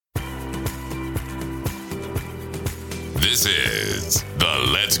This is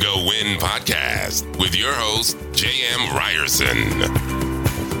the Let's Go Win podcast with your host, J.M. Ryerson.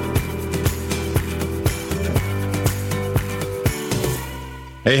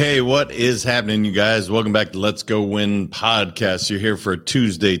 Hey, what is happening, you guys? Welcome back to Let's Go Win podcast. You're here for a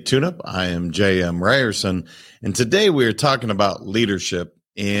Tuesday tune-up. I am J.M. Ryerson, and today we are talking about leadership.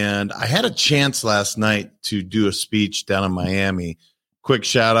 And I had a chance last night to do a speech down in Miami. Quick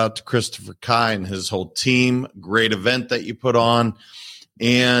shout out to Christopher Kai and his whole team. Great event that you put on.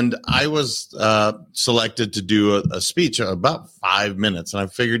 And I was selected to do a speech about 5 minutes. And I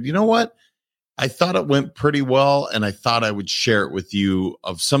figured, you know what? I thought it went pretty well, and I thought I would share it with you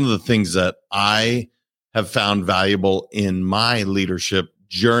of some of the things that I have found valuable in my leadership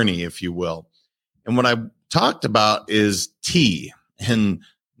journey, if you will. And what I talked about is tea, and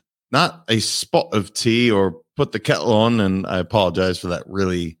not a spot of tea or put the kettle on. And I apologize for that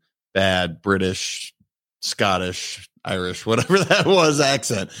really bad British, Scottish, Irish, whatever that was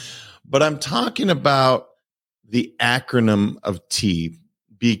accent. But I'm talking about the acronym of T,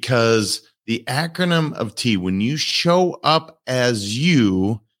 because the acronym of T, when you show up as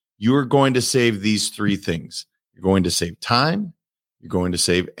you're going to save these three things. You're going to save time, you're going to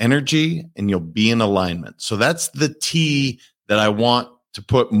save energy, and you'll be in alignment. So that's the T that I want to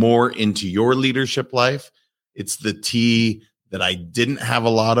put more into your leadership life. It's the T that I didn't have a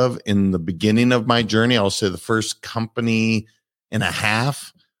lot of in the beginning of my journey. I'll say the first company and a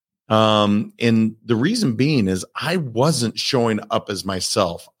half. And the reason being is I wasn't showing up as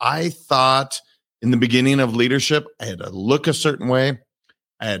myself. I thought in the beginning of leadership, I had to look a certain way.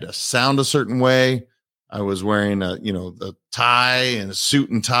 I had to sound a certain way. I was wearing the tie and a suit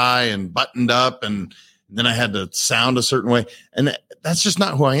and tie and buttoned up, and then I had to sound a certain way. And that's just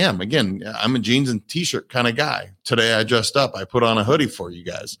not who I am. Again, I'm a jeans and t-shirt kind of guy. Today I dressed up. I put on a hoodie for you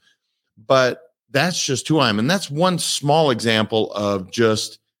guys. But that's just who I am. And that's one small example of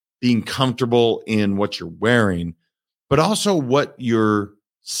just being comfortable in what you're wearing, but also what you're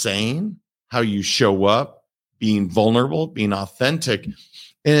saying, how you show up, being vulnerable, being authentic.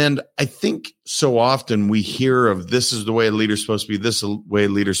 And I think so often we hear of this is the way a leader's supposed to be, this is the way a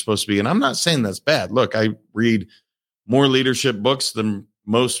leader's supposed to be. And I'm not saying that's bad. Look, I read more leadership books than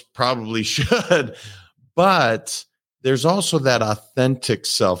most probably should, but there's also that authentic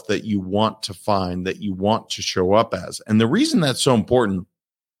self that you want to find, that you want to show up as. And the reason that's so important,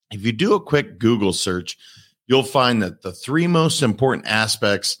 if you do a quick Google search, you'll find that the three most important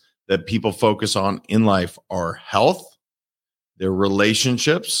aspects that people focus on in life are health, their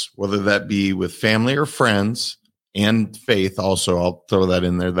relationships, whether that be with family or friends, and faith. Also, I'll throw that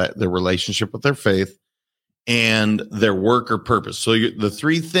in there, that their relationship with their faith, and their work or purpose. So the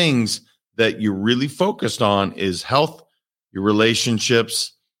three things that you're really focused on is health, your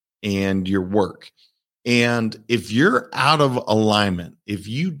relationships, and your work. And if you're out of alignment, if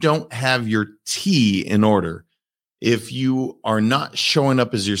you don't have your T in order, if you are not showing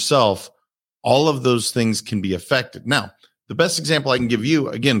up as yourself, all of those things can be affected. Now, the best example I can give you,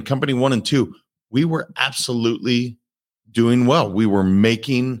 again, company 1 and 2, we were absolutely doing well. We were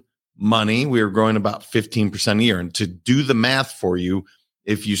making money. We were growing about 15% a year. And to do the math for you,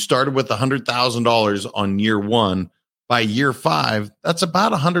 if you started with $100,000 on year 1, by year 5, that's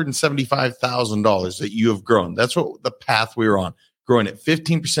about $175,000 that you have grown. That's what the path we were on, growing at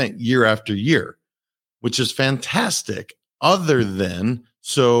 15% year after year, which is fantastic. Other than,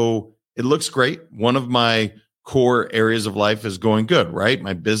 so it looks great. One of my core areas of life is going good, right?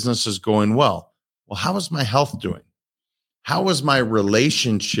 My business is going well. Well, how is my health doing? How is my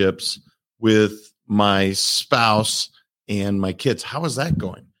relationships with my spouse and my kids? How is that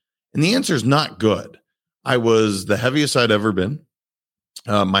going? And the answer is not good. I was the heaviest I'd ever been.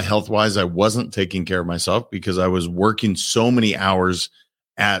 My health-wise, I wasn't taking care of myself because I was working so many hours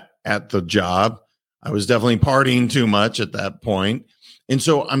at the job. I was definitely partying too much at that point. And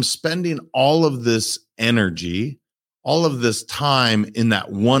so I'm spending all of this energy, all of this time in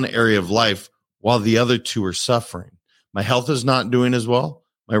that one area of life while the other two are suffering. My health is not doing as well.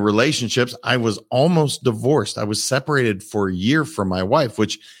 My relationships, I was almost divorced. I was separated for a year from my wife,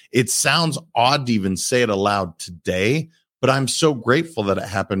 which it sounds odd to even say it aloud today, but I'm so grateful that it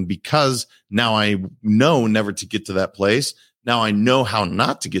happened because now I know never to get to that place. Now I know how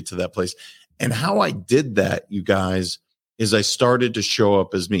not to get to that place. And how I did that, you guys, is I started to show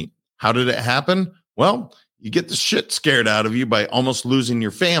up as me. How did it happen? Well, you get the shit scared out of you by almost losing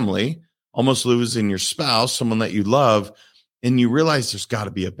your family, almost losing your spouse, someone that you love, and you realize there's got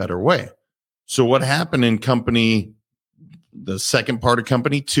to be a better way. So what happened in the second part of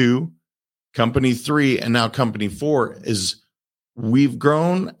company 2, company 3, and now company 4 is we've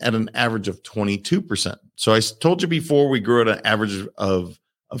grown at an average of 22%. So I told you before we grew at an average of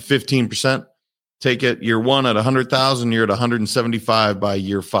 15%. Take it year one at 100,000, you're at 175 by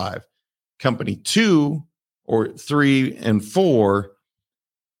year 5. Company 2 or 3 and 4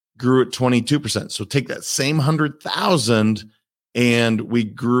 grew at 22%. So take that same 100,000 and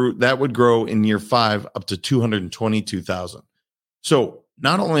that would grow in year 5 up to 222,000. So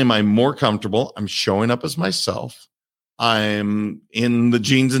not only am I more comfortable, I'm showing up as myself. I'm in the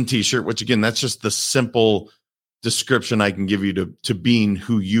jeans and t-shirt, which again, that's just the simple description I can give you to being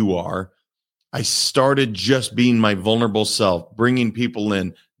who you are. I started just being my vulnerable self, bringing people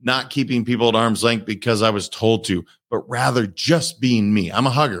in, not keeping people at arm's length because I was told to, but rather just being me. I'm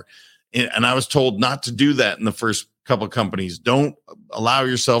a hugger. And I was told not to do that in the first couple of companies. Don't allow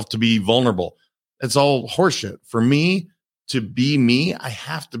yourself to be vulnerable. It's all horseshit. For me to be me, I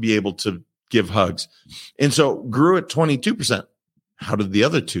have to be able to give hugs. And so grew at 22%. How did the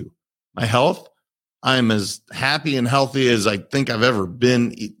other two? My health, I'm as happy and healthy as I think I've ever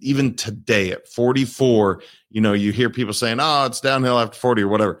been, even today at 44. You hear people saying, oh, it's downhill after 40 or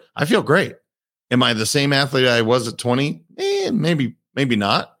whatever. I feel great. Am I the same athlete I was at 20? Maybe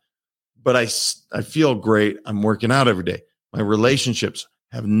not. But I feel great. I'm working out every day. My relationships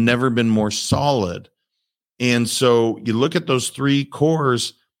have never been more solid. And so you look at those 3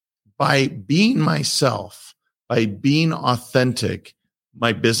 cores. By being myself, by being authentic,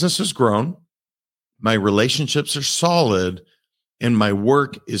 my business has grown. My relationships are solid, and my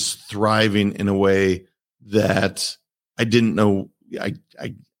work is thriving in a way that I didn't know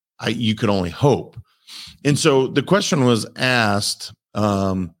you could only hope. And so the question was asked,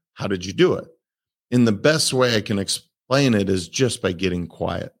 how did you do it? And the best way I can explain it is just by getting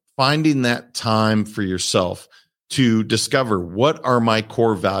quiet, finding that time for yourself to discover what are my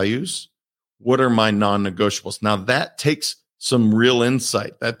core values, what are my non-negotiables. Now that takes some real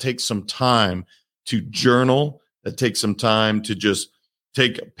insight. That takes some time to journal. That takes some time to just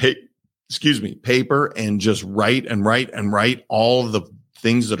take paper and just write all the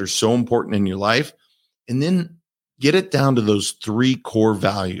things that are so important in your life. And then get it down to those 3 core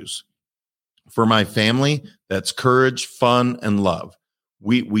values. For my family, that's courage, fun, and love.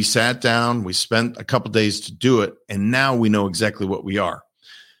 We sat down, we spent a couple days to do it, and now we know exactly what we are.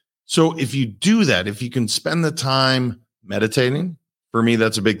 So if you do that, if you can spend the time meditating, for me,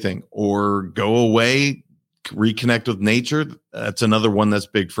 that's a big thing, or go away, reconnect with nature. That's another one that's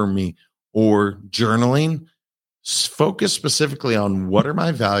big for me, or journaling. Focus specifically on what are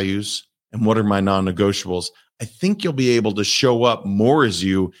my values and what are my non-negotiables. I think you'll be able to show up more as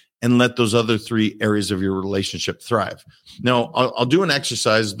you and let those other 3 areas of your relationship thrive. Now, I'll do an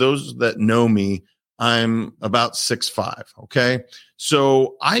exercise. Those that know me, I'm about 6'5", okay?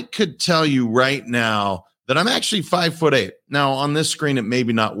 So I could tell you right now that I'm actually 5'8". Now, on this screen, it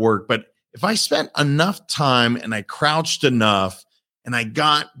maybe not work, but if I spent enough time and I crouched enough and I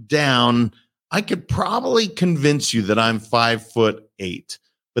got down, I could probably convince you that I'm 5'8".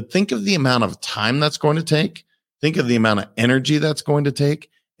 But think of the amount of time that's going to take. Think of the amount of energy that's going to take.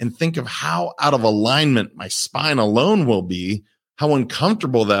 And think of how out of alignment my spine alone will be, how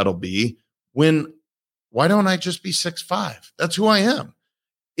uncomfortable that'll be why don't I just be 6'5"? That's who I am.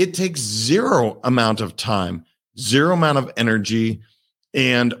 It takes 0 amount of time, 0 amount of energy,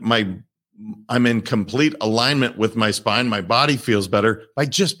 and I'm in complete alignment with my spine. My body feels better by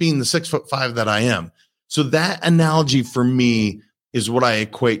just being the 6'5" that I am. So that analogy for me is what I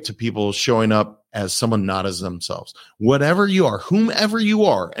equate to people showing up as someone not as themselves. Whatever you are, whomever you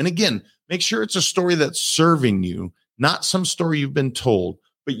are. And again, make sure it's a story that's serving you, not some story you've been told,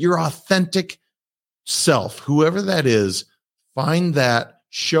 but your authentic self, whoever that is. Find that,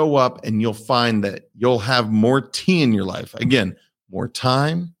 show up, and you'll find that you'll have more tea in your life. Again, more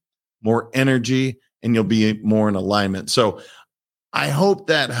time, more energy, and you'll be more in alignment. So I hope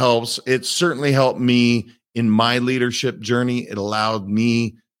that helps. It certainly helped me in my leadership journey. It allowed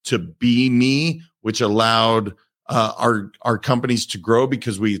me to be me, which allowed our companies to grow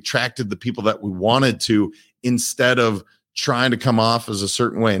because we attracted the people that we wanted to instead of trying to come off as a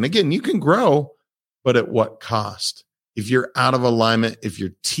certain way. And again, you can grow, but at what cost? If you're out of alignment, if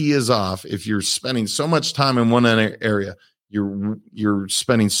your T is off, if you're spending so much time in one area, you're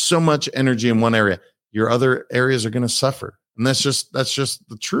spending so much energy in one area, your other areas are going to suffer. And that's just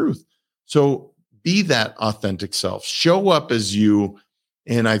the truth. So be that authentic self, show up as you.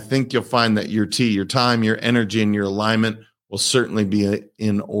 And I think you'll find that your T, your time, your energy, and your alignment will certainly be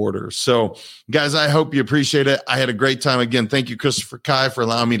in order. So guys, I hope you appreciate it. I had a great time. Again, thank you, Christopher Kai, for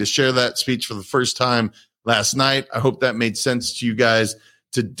allowing me to share that speech for the first time last night. I hope that made sense to you guys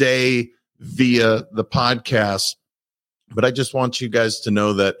today via the podcast. But I just want you guys to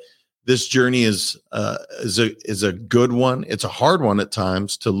know that this journey is a good one. It's a hard one at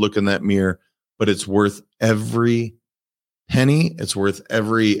times to look in that mirror, but it's worth every penny. It's worth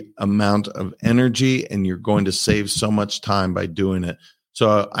every amount of energy, and you're going to save so much time by doing it.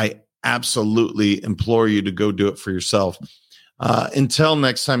 So I absolutely implore you to go do it for yourself. Until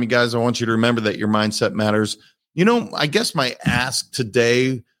next time, you guys, I want you to remember that your mindset matters. You know, I guess my ask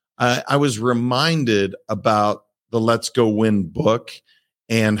today, I was reminded about the Let's Go Win book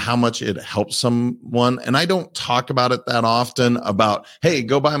and how much it helps someone. And I don't talk about it that often about, hey,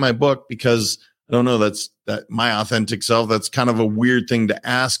 go buy my book, because I don't know, that's my authentic self. That's kind of a weird thing to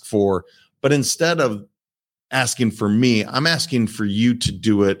ask for. But instead of asking for me, I'm asking for you to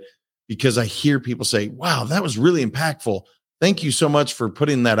do it, because I hear people say, wow, that was really impactful. Thank you so much for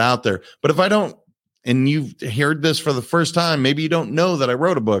putting that out there. But if I don't, and you've heard this for the first time, maybe you don't know that I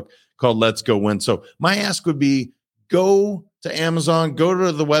wrote a book called Let's Go Win. So my ask would be, go to Amazon, go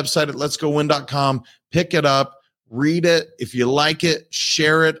to the website at letsgowin.com, pick it up, read it. If you like it,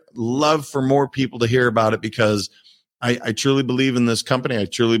 share it. Love for more people to hear about it, because I truly believe in this company. I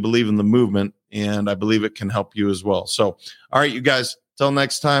truly believe in the movement, and I believe it can help you as well. So, all right, you guys, till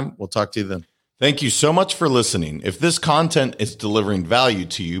next time, we'll talk to you then. Thank you so much for listening. If this content is delivering value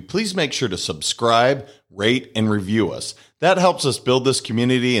to you, please make sure to subscribe, rate, and review us. That helps us build this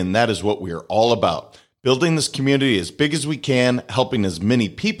community, and that is what we are all about. Building this community as big as we can, helping as many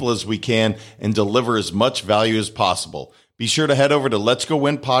people as we can, and deliver as much value as possible. Be sure to head over to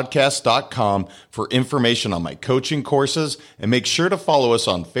letsgowinpodcast.com for information on my coaching courses, and make sure to follow us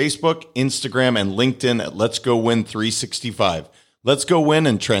on Facebook, Instagram, and LinkedIn at Let's Go Win 365. Let's go win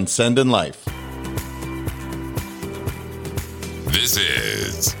and transcend in life. This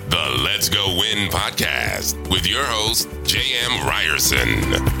is the Let's Go Win podcast with your host, J.M.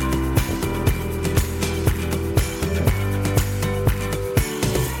 Ryerson.